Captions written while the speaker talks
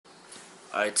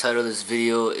Alright, title of this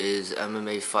video is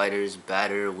MMA fighters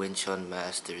batter Wing Chun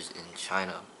masters in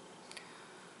China.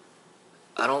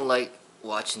 I don't like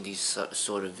watching these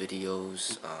sort of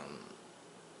videos.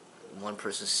 One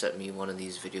person sent me one of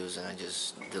these videos and I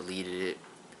just deleted it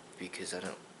because I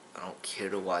don't care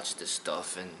to watch this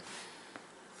stuff, and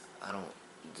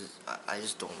I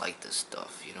just don't like this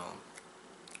stuff, you know.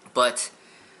 But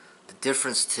the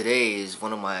difference today is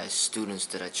one of my students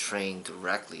that I trained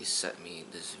directly sent me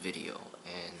this video,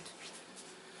 and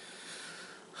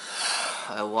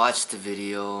I watched the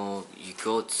video. You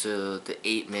go to the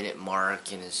 8-minute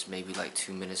mark and it's maybe like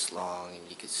 2 minutes long, and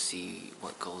you can see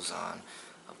what goes on.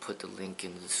 I'll put the link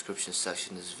in the description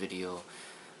section of this video.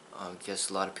 I guess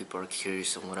a lot of people are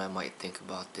curious on what I might think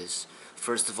about this.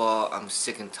 First of all, I'm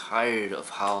sick and tired of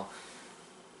how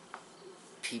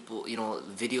people,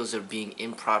 videos are being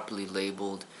improperly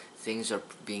labeled, things are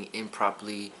being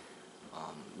improperly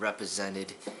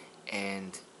represented,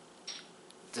 and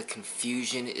the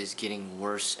confusion is getting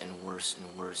worse and worse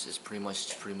and worse. It's pretty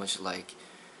much like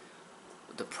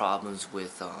the problems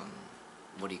with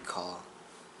what do you call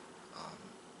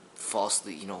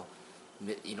falsely,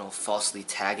 falsely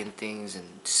tagging things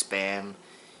and spam.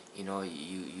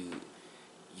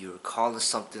 You're calling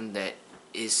something that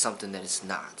is something that it's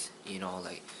not.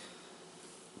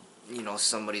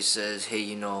 Somebody says,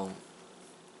 hey,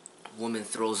 woman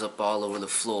throws up all over the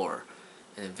floor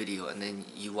in a video, and then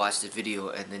you watch the video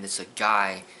and then it's a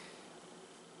guy,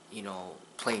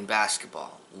 playing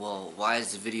basketball. Well, why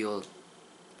is the video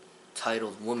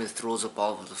titled woman throws up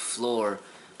all over the floor,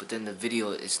 but then the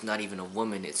video is not even a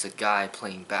woman, it's a guy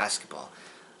playing basketball?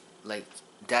 Like,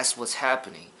 that's what's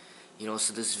happening.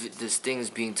 So this thing is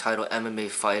being titled MMA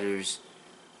fighters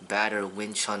batter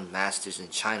Wing Chun masters in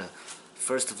China.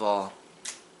 First of all,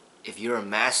 if you're a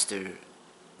master,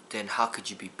 then how could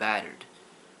you be battered?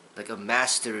 Like, a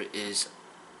master is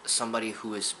somebody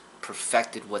who has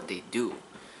perfected what they do,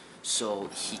 so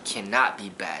he cannot be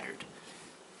battered.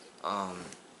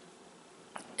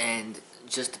 And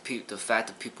just the fact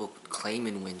that people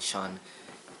claiming Wing Chun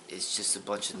is just a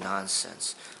bunch of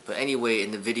nonsense. But anyway,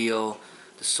 in the video,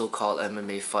 the so-called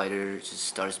MMA fighter just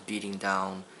starts beating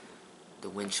down the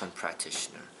Wing Chun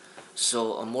practitioner.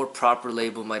 So a more proper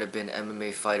label might have been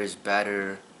MMA fighters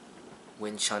batter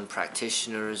Wing Chun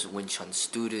practitioners, Wing Chun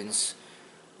students,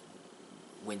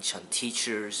 Wing Chun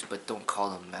teachers, but don't call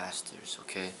them masters,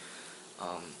 okay?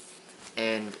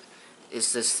 And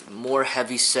it's this more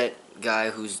heavy-set guy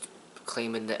who's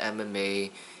claiming the MMA,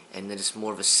 and then it's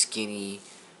more of a skinny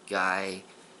guy,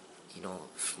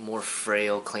 more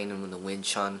frail, claiming the Wing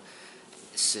Chun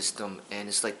system. And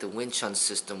it's like the Wing Chun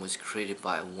system was created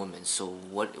by a woman, so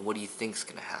what do you think's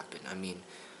gonna happen? I mean,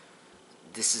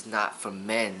 this is not for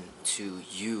men to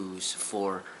use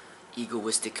for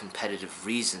egoistic competitive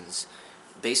reasons.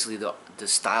 Basically, the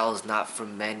style is not for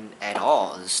men at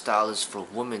all. The style is for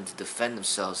women to defend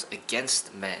themselves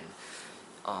against men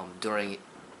during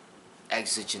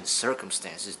exigent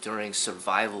circumstances, during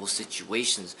survival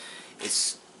situations.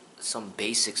 It's some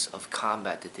basics of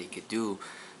combat that they could do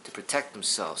to protect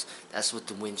themselves. That's what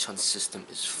the Wing Chun system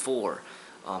is for.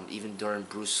 Even during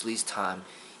Bruce Lee's time,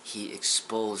 he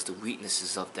exposed the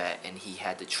weaknesses of that, and he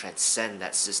had to transcend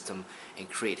that system and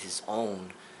create his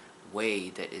own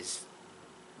way that is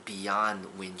beyond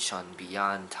Wing Chun,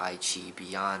 beyond Tai Chi,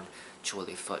 beyond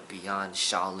Chole Foot, beyond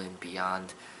Shaolin,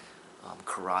 beyond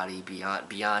karate,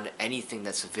 beyond anything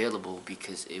that's available,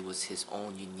 because it was his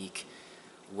own unique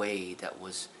way that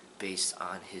was based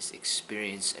on his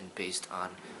experience and based on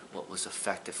what was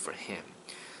effective for him.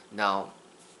 Now,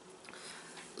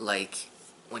 like,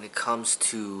 when it comes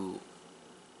to,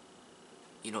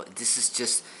 this is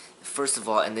just, first of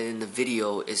all, and then in the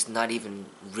video, it's not even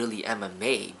really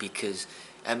MMA, because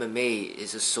MMA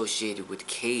is associated with the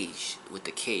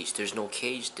cage. There's no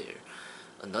cage there.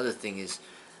 Another thing is,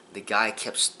 the guy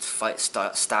kept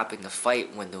stopping the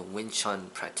fight when the Wing Chun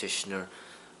practitioner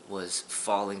was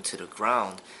falling to the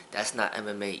ground. That's not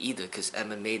MMA either, because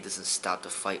MMA doesn't stop the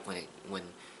fight when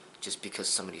just because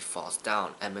somebody falls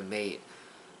down. MMA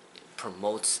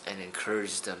promotes and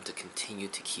encourages them to continue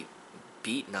to keep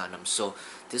beating on them. So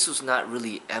this was not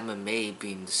really MMA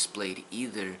being displayed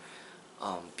either,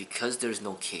 because there's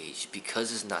no cage,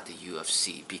 because it's not the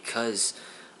UFC, because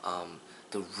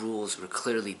the rules were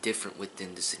clearly different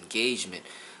within this engagement.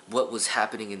 What was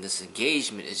happening in this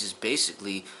engagement is just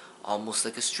basically almost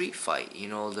like a street fight.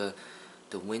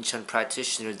 The Wing Chun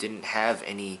practitioner didn't have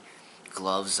any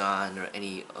gloves on or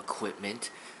any equipment.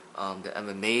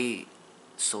 The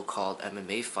so-called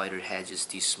MMA fighter had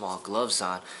just these small gloves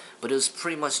on, but it was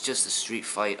pretty much just a street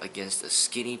fight against a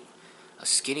A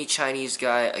skinny Chinese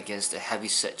guy against a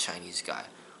heavy-set Chinese guy.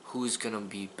 Who's gonna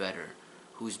be better?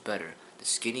 Who's better? The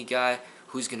skinny guy?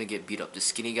 Who's gonna get beat up? The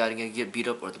skinny guy gonna get beat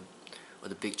up, or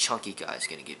the big chunky guy is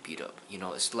gonna get beat up? You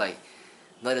know, it's like,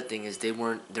 another thing is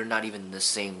they're not even in the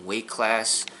same weight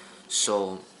class,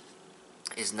 so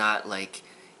it's not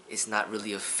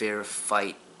really a fair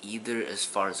fight either as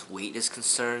far as weight is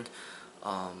concerned,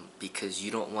 because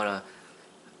you don't want to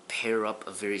pair up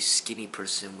a very skinny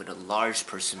person with a large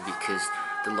person, because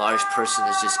the large person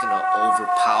is just going to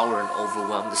overpower and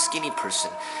overwhelm the skinny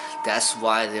person. That's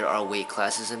why there are weight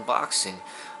classes in boxing.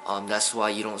 That's why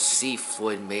you don't see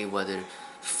Floyd Mayweather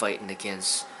fighting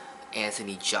against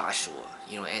Anthony Joshua.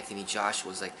 You know, Anthony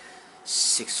Joshua is like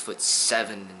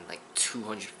 6'7" and like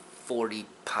 240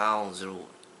 pounds or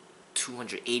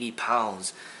 280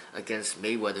 pounds against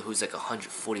Mayweather, who's like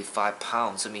 145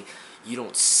 pounds. I mean, you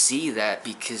don't see that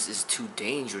because it's too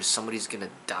dangerous. Somebody's gonna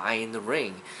die in the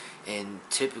ring, and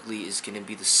typically it's gonna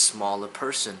be the smaller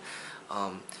person.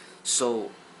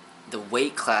 So the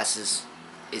weight classes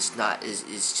is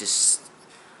just,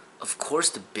 of course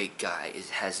the big guy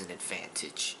has an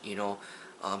advantage. You know,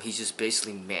 he's just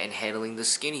basically manhandling the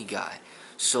skinny guy.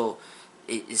 So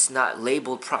it's not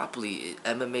labeled properly.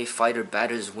 MMA fighter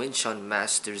batters Wing Chun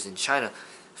masters in China.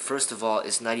 First of all,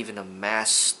 it's not even a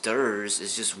masters.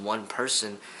 It's just one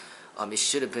person. It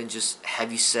should have been just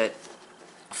heavy-set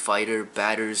fighter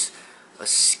batters a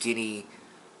skinny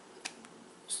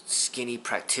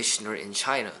practitioner in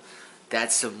China.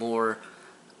 That's a more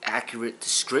accurate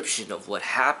description of what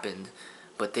happened,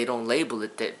 but they don't label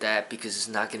it that because it's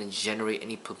not going to generate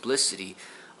any publicity.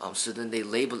 So then they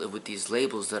label it with these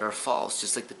labels that are false,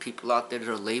 just like the people out there that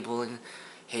are labeling,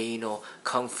 hey, you know,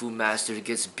 Kung Fu master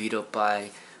gets beat up by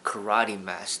karate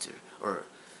master. Or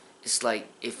it's like,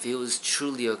 if it was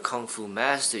truly a Kung Fu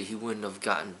master, he wouldn't have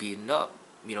gotten beaten up.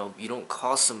 You know, you don't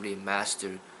call somebody a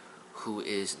master who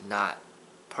is not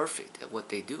perfect at what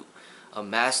they do. A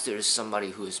master is somebody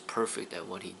who is perfect at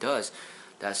what he does.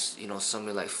 That's, you know,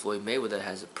 somebody like Floyd Mayweather that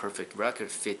has a perfect record,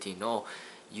 15-0.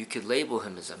 You could label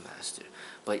him as a master.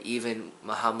 But even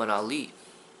Muhammad Ali,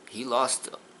 he lost,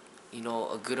 you know,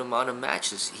 a good amount of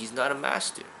matches. He's not a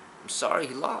master. I'm sorry,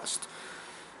 he lost.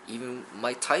 Even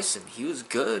Mike Tyson, he was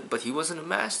good, but he wasn't a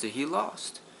master. He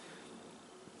lost.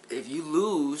 If you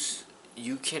lose,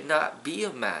 you cannot be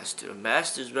a master. A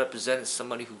master is representing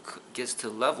somebody who gets to a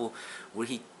level where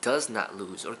he does not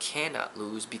lose or cannot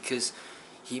lose, because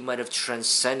he might have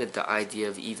transcended the idea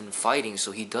of even fighting,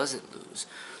 so he doesn't lose.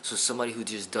 So somebody who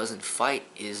just doesn't fight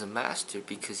is a master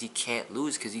because he can't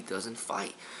lose because he doesn't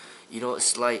fight. You know,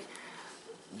 it's like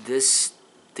this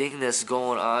thing that's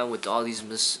going on with all these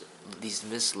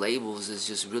mislabels is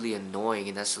just really annoying,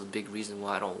 and that's a big reason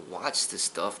why I don't watch this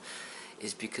stuff,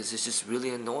 is because it's just really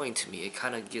annoying to me. It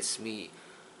kind of gets me,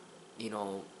 you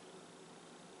know,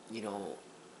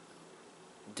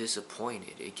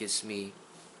 disappointed. It gets me,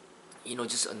 you know,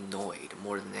 just annoyed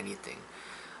more than anything.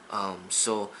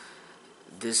 So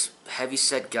this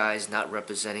heavy-set guy is not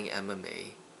representing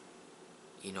MMA,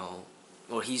 you know,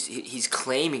 or he's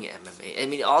claiming MMA. I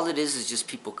mean, all it is just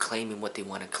people claiming what they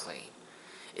want to claim.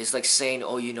 It's like saying,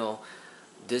 oh, you know,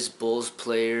 this Bulls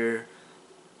player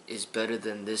is better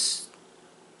than this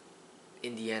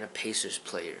Indiana Pacers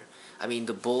player. I mean,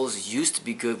 the Bulls used to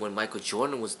be good when Michael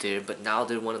Jordan was there, but now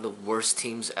they're one of the worst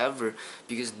teams ever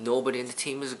because nobody in the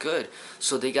team is good.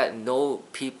 So they got no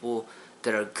people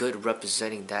that are good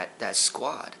representing that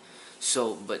squad.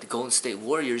 So, but the Golden State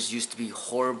Warriors used to be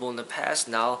horrible in the past.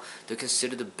 Now they're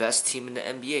considered the best team in the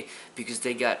NBA because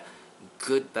they got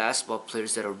good basketball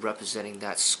players that are representing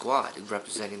that squad,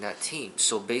 representing that team.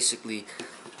 So basically,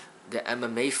 the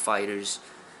MMA fighters,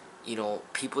 you know,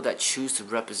 people that choose to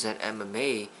represent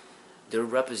MMA, they're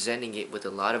representing it with a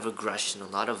lot of aggression, a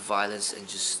lot of violence, and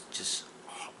just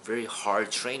very hard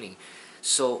training.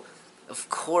 So, of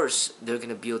course, they're going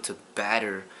to be able to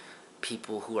batter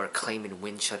people who are claiming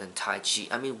Wing Chun and Tai Chi.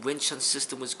 I mean, Wing Chun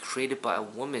system was created by a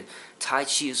woman. Tai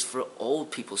Chi is for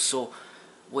old people. So,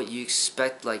 what you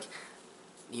expect, like,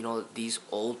 you know, these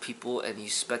old people, and you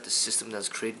expect a system that's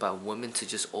created by women to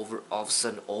just all of a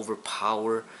sudden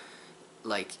overpower,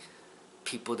 like,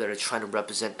 people that are trying to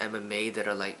represent MMA that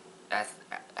are like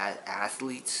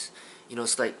athletes. You know,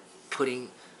 it's like putting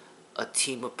a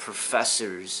team of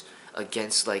professors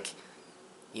against, like,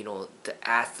 you know, the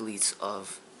athletes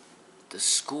of the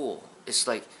school. It's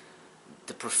like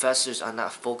the professors are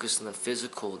not focused on the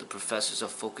physical. The professors are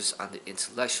focused on the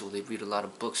intellectual. They read a lot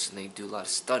of books and they do a lot of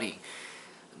studying.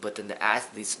 But then the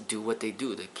athletes do what they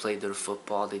do. They play their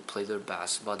football, they play their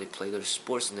basketball, they play their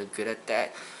sports, and they're good at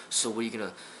that. So what are you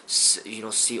gonna, you know,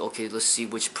 see? Okay, let's see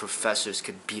which professors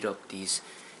can beat up these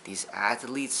these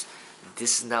athletes,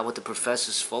 this is not what the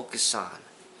professors focus on.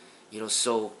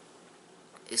 So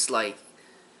it's like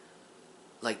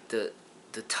the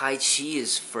Tai Chi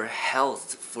is for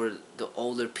health, for the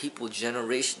older people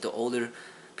generation, the older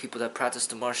people that practice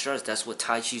the martial arts. That's what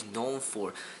Tai Chi is known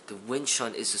for. The Wing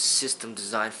Chun is a system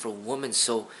designed for women.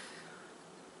 So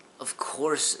of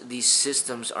course these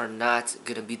systems are not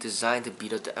gonna be designed to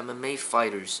beat up the MMA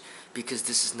fighters, because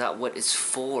this is not what it's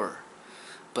for.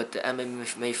 But the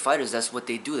MMA fighters, that's what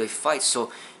they do. They fight.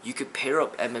 So you could pair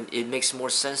up MMA. It makes more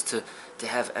sense to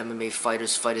have MMA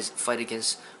fighters fight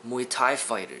against Muay Thai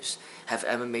fighters. Have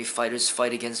MMA fighters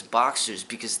fight against boxers,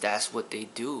 because that's what they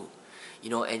do.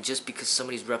 And just because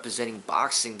somebody's representing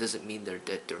boxing doesn't mean they're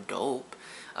dope.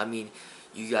 I mean,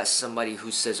 you got somebody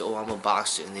who says, "Oh, I'm a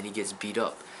boxer," and then he gets beat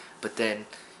up. But then,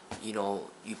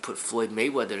 you put Floyd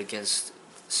Mayweather against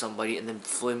somebody, and then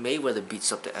Floyd Mayweather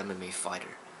beats up the MMA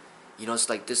fighter. It's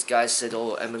like this guy said,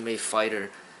 "Oh, MMA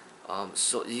fighter."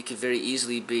 So you could very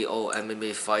easily be, "Oh,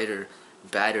 MMA fighter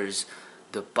batters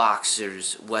the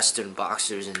boxers, Western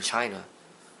boxers in China."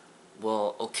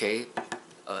 Well, okay,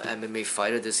 MMA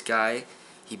fighter, this guy,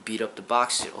 he beat up the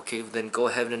boxer. Okay, then go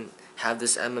ahead and have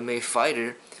this MMA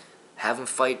fighter, have him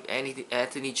fight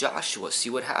Anthony Joshua. See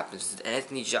what happens.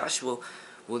 Anthony Joshua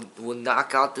will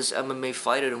knock out this MMA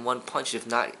fighter in one punch, if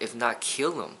not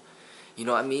kill him. You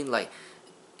know what I mean? Like,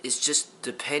 it's just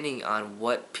depending on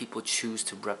what people choose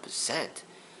to represent.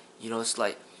 It's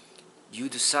like, you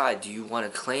decide, do you want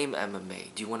to claim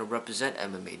MMA? Do you want to represent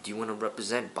MMA? Do you want to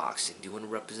represent boxing? Do you want to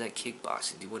represent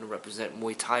kickboxing? Do you want to represent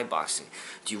Muay Thai boxing?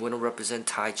 Do you want to represent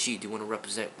Tai Chi? Do you want to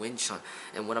represent Wing Chun?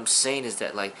 And what I'm saying is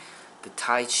that, like, the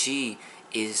Tai Chi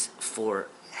is for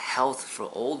health for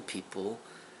old people.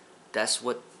 That's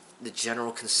what the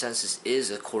general consensus is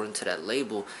according to that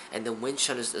label. And the Wing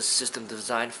Chun is a system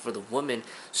designed for the woman.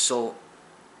 So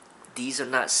these are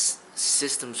not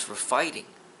systems for fighting.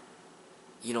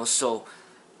 So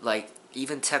like,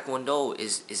 even Taekwondo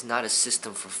is not a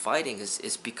system for fighting.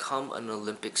 It's become an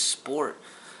Olympic sport.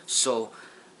 So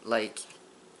like,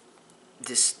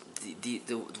 this the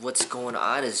what's going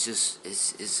on is just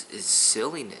is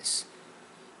silliness.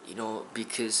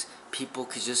 Because people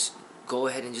could just go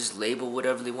ahead and just label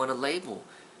whatever they want to label.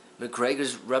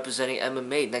 McGregor's representing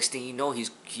MMA. Next thing you know,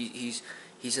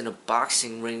 he's in a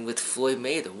boxing ring with Floyd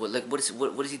Mayweather.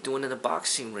 What is he doing in a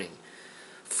boxing ring?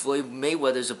 Floyd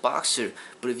Mayweather's a boxer,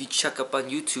 but if you check up on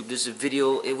YouTube, there's a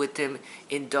video with him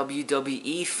in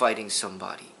WWE fighting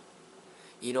somebody.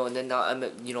 And then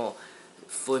now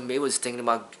Floyd Mayweather's thinking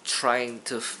about trying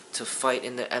to fight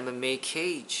in the MMA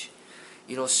cage.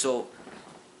 So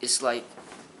it's like,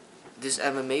 this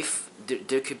MMA,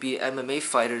 there could be an MMA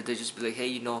fighter that just be like,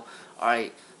 "Hey, all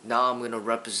right, now I'm gonna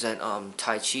represent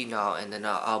Tai Chi now, and then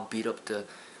I'll beat up the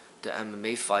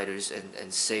MMA fighters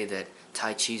and say that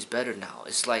Tai Chi's better now."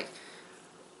 It's like,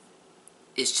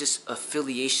 it's just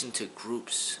affiliation to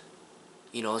groups.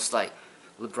 It's like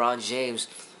LeBron James.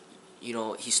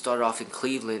 He started off in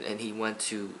Cleveland and he went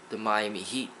to the Miami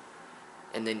Heat.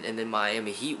 And then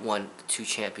Miami Heat won 2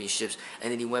 championships,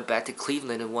 and then he went back to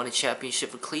Cleveland and won a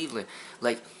championship for Cleveland.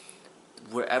 Like,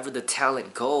 wherever the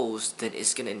talent goes, then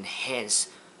it's gonna enhance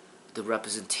the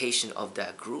representation of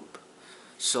that group.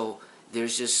 So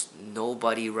there's just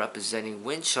nobody representing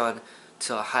Wing Chun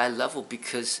to a high level,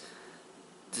 because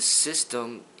the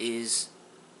system is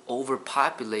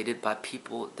overpopulated by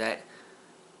people that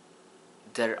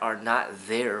are not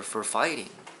there for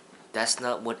fighting. That's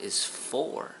not what it's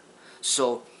for.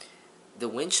 So the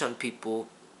Wing Chun people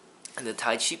and the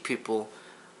Tai Chi people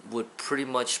would pretty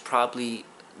much probably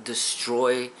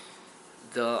destroy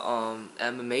the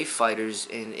MMA fighters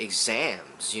in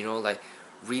exams, like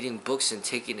reading books and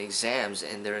taking exams,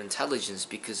 and their intelligence,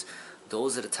 because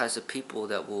those are the types of people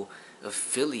that will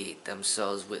affiliate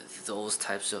themselves with those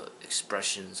types of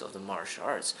expressions of the martial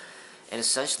arts. And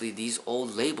essentially, these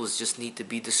old labels just need to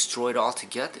be destroyed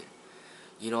altogether.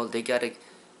 They gotta,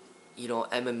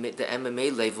 MMA, the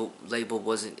MMA label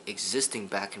wasn't existing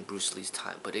back in Bruce Lee's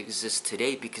time, but it exists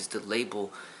today because the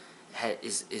label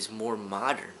is more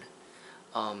modern.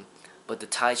 But the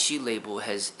Tai Chi label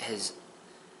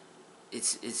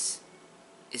it's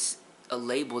a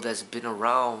label that's been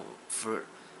around for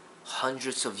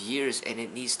hundreds of years, and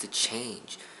it needs to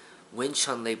change. Wing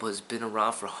Chun label has been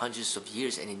around for hundreds of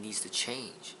years, and it needs to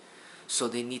change. So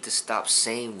they need to stop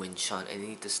saying Wing Chun, and they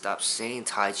need to stop saying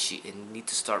Tai Chi, and they need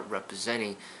to start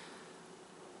representing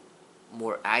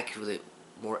more accurately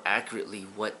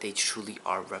what they truly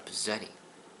are representing.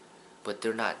 But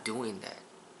they're not doing that.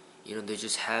 They're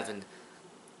just having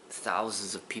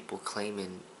thousands of people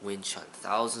claiming Wing Chun,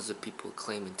 thousands of people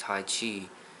claiming Tai Chi,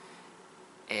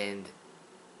 and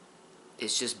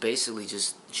it's just basically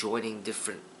just joining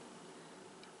different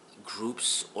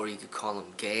groups, or you could call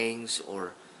them gangs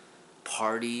or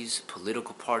parties,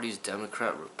 political parties,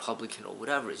 Democrat, Republican, or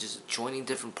whatever. It's just joining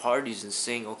different parties and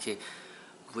saying, okay,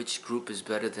 which group is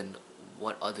better than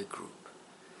what other group.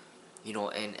 You know,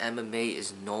 and MMA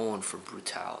is known for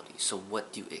brutality. So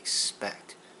what do you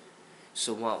expect?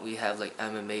 So what we have, like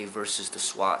MMA versus the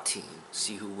SWAT team,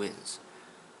 see who wins.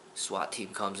 SWAT team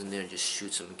comes in there and just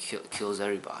shoots them and kills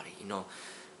everybody. You know,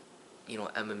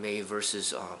 MMA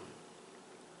versus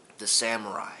the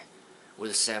samurai, where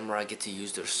the samurai get to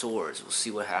use their swords. We'll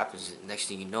see what happens. Next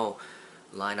thing you know,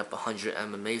 line up 100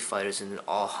 MMA fighters and then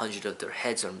all 100 of their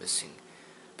heads are missing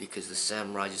because the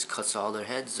samurai just cuts all their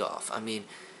heads off. I mean,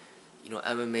 you know,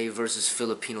 MMA versus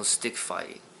Filipino stick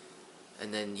fighting,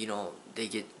 and then, you know,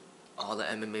 all the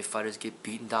MMA fighters get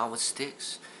beaten down with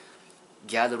sticks.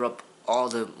 Gather up all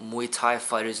the Muay Thai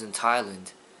fighters in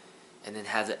Thailand and then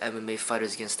have the MMA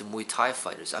fighters against the Muay Thai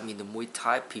fighters. I mean, the Muay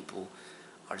Thai people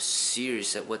are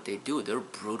serious at what they do. They're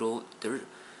brutal. They're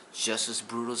just as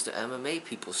brutal as the MMA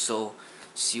people. So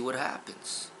see what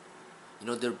happens. You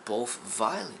know, they're both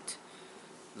violent.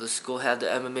 Let's go have the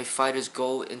MMA fighters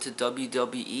go into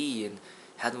WWE and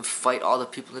have them fight all the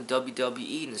people in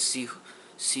WWE and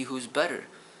see who's better.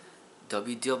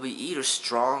 WWE are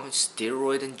strong,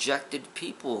 steroid injected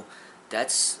people.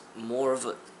 That's more of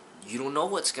a, you don't know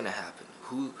what's gonna happen.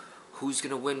 Who's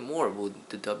gonna win more? Will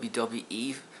the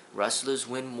WWE wrestlers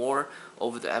win more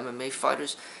over the MMA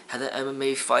fighters? Have the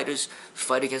MMA fighters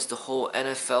fight against the whole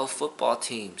NFL football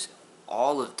teams,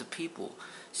 all of the people.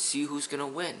 See who's gonna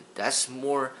win.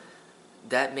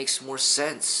 That makes more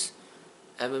sense.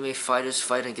 MMA fighters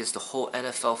fighting against the whole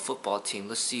NFL football team.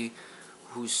 Let's see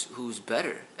who's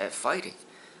better at fighting.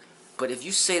 But if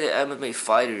you say the MMA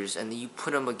fighters and then you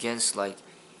put them against, like,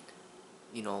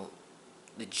 you know,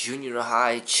 the junior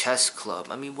high chess club,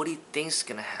 I mean, what do you think's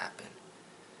gonna happen?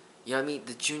 You know what I mean?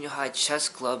 The junior high chess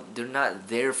club, they're not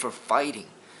there for fighting.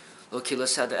 Okay,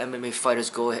 let's have the MMA fighters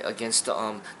go against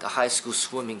the high school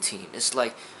swimming team. It's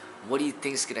like, what do you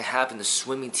think's gonna happen? The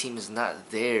swimming team is not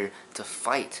there to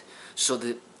fight. So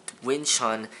the Wing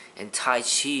Chun and Tai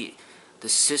Chi, the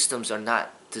systems are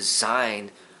not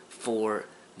designed for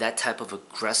that type of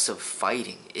aggressive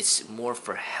fighting. It's more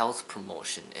for health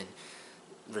promotion and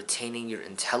retaining your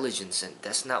intelligence, and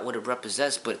that's not what it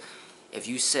represents. But if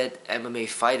you said MMA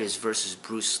fighters versus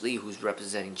Bruce Lee, who's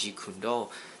representing Jeet Kune Do,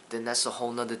 then that's a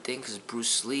whole nother thing, because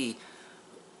Bruce Lee,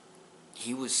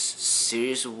 he was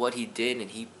serious with what he did,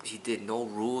 and he did no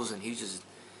rules, and he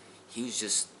was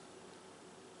just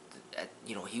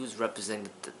you know, he was representing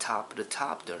the top of the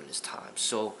top during his time.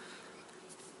 So,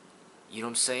 you know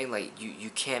what I'm saying? Like, you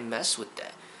can't mess with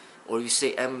that. Or you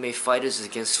say MMA fighters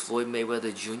against Floyd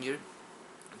Mayweather Jr.,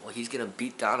 well, he's gonna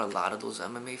beat down a lot of those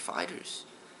MMA fighters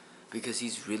because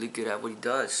he's really good at what he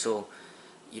does. So,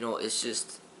 you know, it's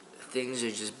just, things are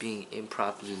just being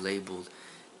improperly labeled,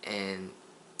 and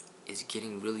it's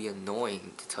getting really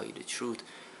annoying, to tell you the truth.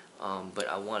 But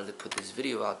I wanted to put this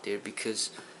video out there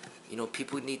because, you know,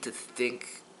 people need to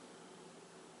think,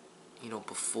 you know,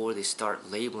 before they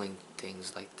start labeling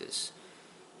things like this.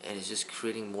 And it's just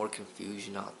creating more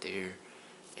confusion out there.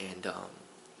 And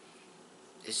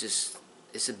it's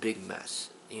a big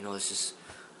mess. You know, it's just,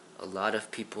 a lot of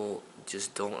people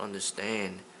just don't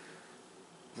understand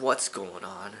what's going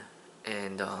on.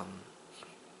 And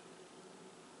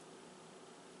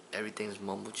everything's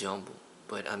mumble jumble.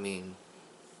 But I mean,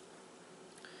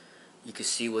 you can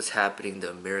see what's happening. The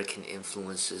American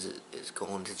influence is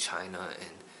going to China,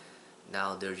 and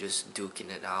now they're just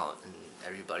duking it out, and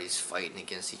everybody's fighting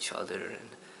against each other, and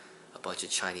a bunch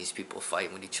of Chinese people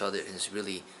fighting with each other, and it's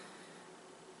really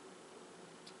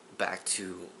back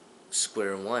to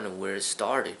square one of where it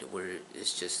started, where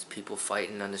it's just people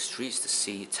fighting on the streets to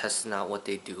see, testing out what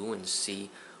they do and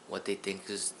see what they think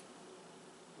is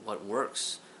what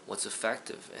works, what's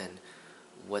effective, and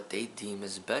what they deem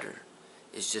as better.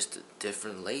 It's just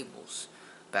different labels.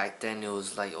 Back then it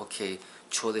was like, okay,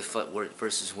 Chole footwork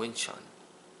versus Wing Chun.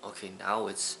 Okay, now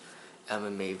it's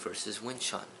MMA versus Wing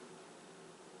Chun.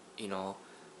 You know,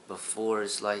 before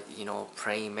it's like, you know,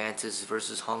 praying mantis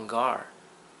versus Hung Gar.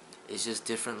 It's just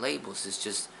different labels. It's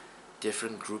just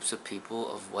different groups of people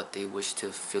of what they wish to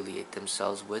affiliate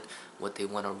themselves with, what they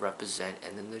want to represent,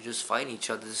 and then they're just fighting each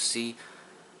other to see,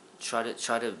 try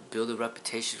to build a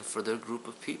reputation for their group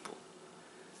of people.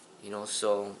 You know,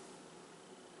 so,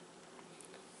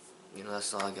 you know,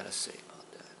 that's all I gotta say.